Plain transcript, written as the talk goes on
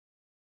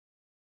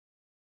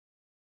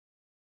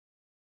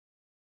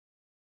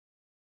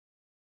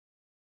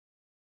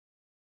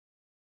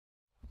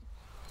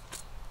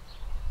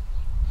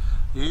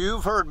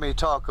You've heard me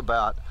talk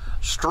about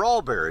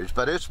strawberries,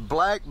 but it's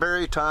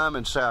blackberry time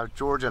in South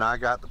Georgia, and I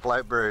got the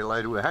blackberry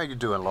lady with. How you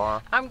doing,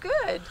 Laura? I'm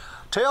good.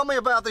 Tell me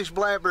about these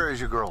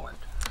blackberries you're growing.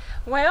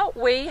 Well,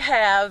 we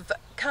have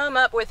come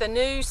up with a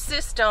new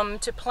system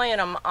to plant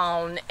them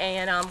on,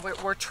 and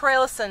we're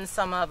trellising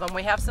some of them.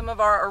 We have some of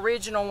our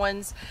original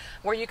ones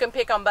where you can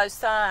pick on both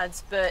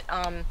sides, but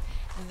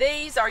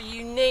these are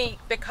unique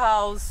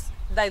because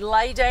they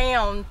lay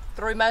down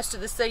through most of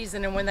the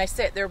season, and when they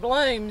set their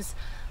blooms,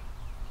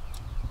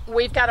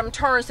 we've got them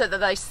turned so that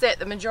they set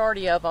the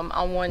majority of them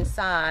on one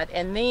side,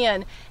 and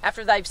then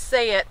after they've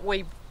set,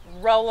 we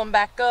roll them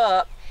back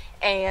up,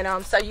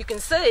 and so you can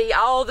see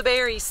all the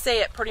berries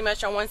set pretty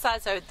much on one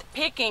side, so the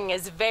picking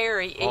is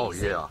very easy. Oh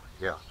yeah,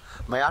 yeah.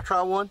 May I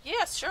try one?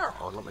 Yes, sure.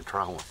 Oh, let me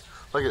try one.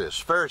 Look at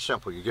this, very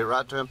simple. You get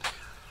right to them.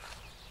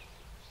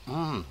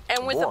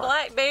 And with the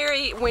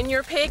blackberry, when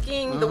you're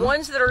picking, the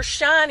ones that are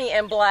shiny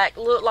and black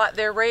look like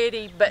they're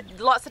ready, but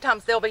lots of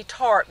times they'll be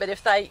tart. But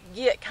if they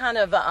get kind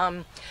of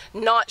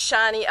not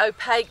shiny,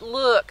 opaque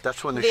look,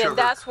 that's when the then sugar.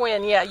 That's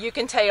when, yeah, you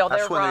can tell they're right.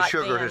 That's when the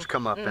sugar then has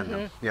come up in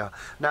them. Yeah.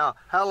 Now,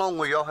 how long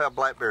will y'all have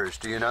blackberries?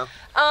 Do you know?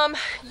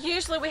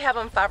 Usually we have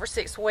them 5 or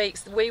 6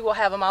 weeks. We will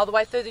have them all the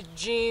way through the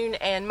June,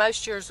 and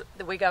most years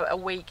we go a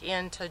week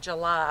into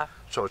July.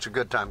 So it's a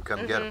good time to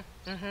come get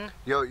them.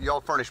 Y'all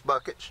furnish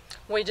buckets?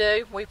 We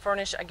do. We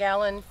furnish a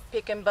gallon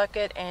picking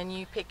bucket, and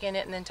you pick in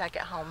it and then take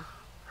it home.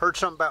 Heard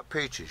something about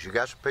peaches. You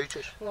got some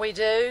peaches? We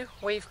do.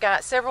 We've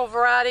got several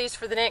varieties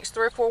for the next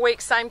 3 or 4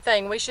 weeks. Same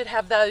thing. We should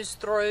have those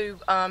through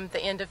the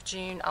end of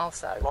June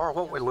also. Laura,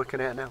 what are we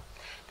looking at now?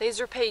 These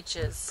are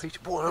peaches.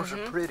 Peach, boy, those are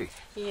pretty.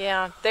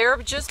 Yeah, they're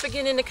just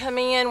beginning to come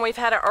in. We've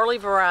had an early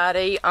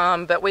variety,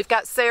 but we've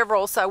got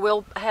several, so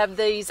we'll have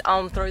these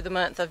on through the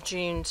month of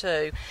June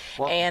too.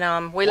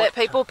 And we let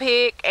people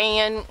pick,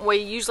 and we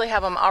usually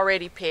have them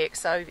already picked.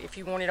 So if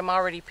you wanted them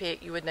already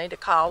picked, you would need to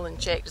call and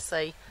check to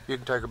see. You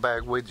can take a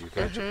bag with you,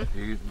 can't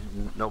you?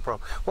 No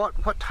problem.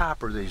 What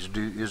type are these?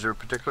 Is there a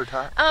particular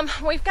type?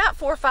 We've got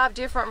 4 or 5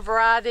 different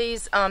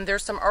varieties.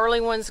 There's some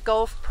early ones,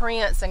 Gulf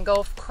Prince and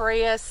Gulf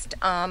Crest.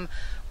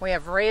 We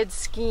have Red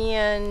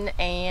Skin,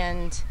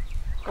 and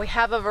we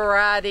have a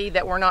variety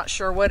that we're not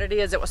sure what it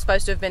is. It was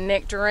supposed to have been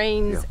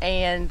nectarines,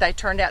 and they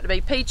turned out to be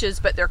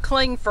peaches, but they're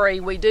cling free.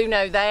 We do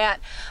know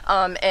that,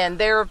 and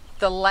they're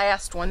the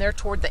last one. They're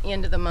toward the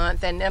end of the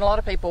month, and a lot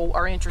of people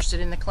are interested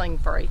in the cling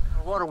free.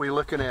 What are we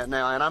looking at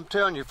now? And I'm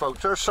telling you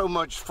folks, there's so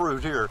much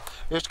fruit here.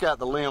 It's got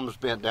the limbs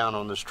bent down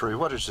on this tree.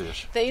 What is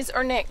this? These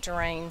are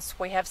nectarines.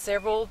 We have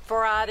several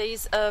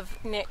varieties of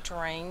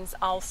nectarines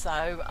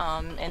also,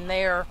 and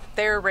they're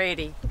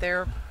ready.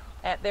 They're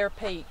at their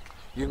peak.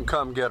 You can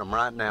come get them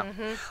right now.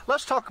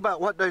 Let's talk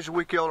about what days a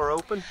week y'all are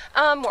open.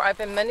 We're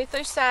open Monday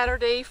through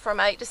Saturday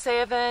from 8 to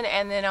 7,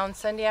 and then on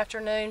Sunday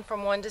afternoon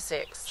from 1 to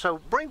 6.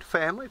 So bring the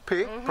family,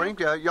 pick, bring,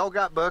 y'all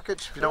got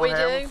buckets if you don't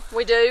have them?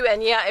 We do,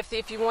 and yeah,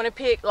 if you want to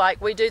pick, like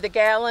we do the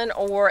gallon,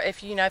 or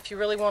if you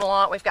really want a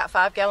lot, we've got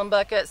 5-gallon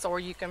buckets, or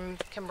you can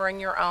bring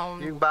your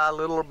own. You can buy a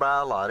little or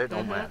buy a lot, it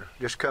don't matter.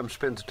 Just come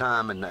spend the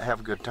time and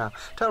have a good time.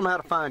 Tell them how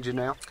to find you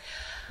now.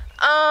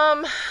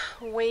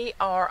 We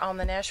are on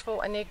the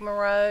Nashville Enigma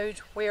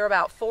Road. We are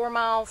about 4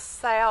 miles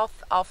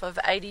south off of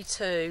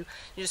 82.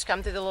 You just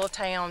come through the little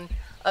town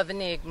of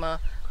Enigma,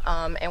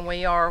 and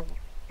we are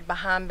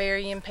behind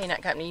Berry and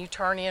Peanut Company. You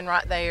turn in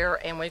right there,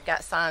 and we've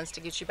got signs to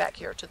get you back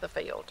here to the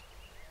field.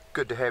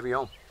 Good to have you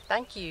on.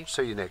 Thank you.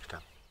 See you next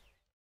time.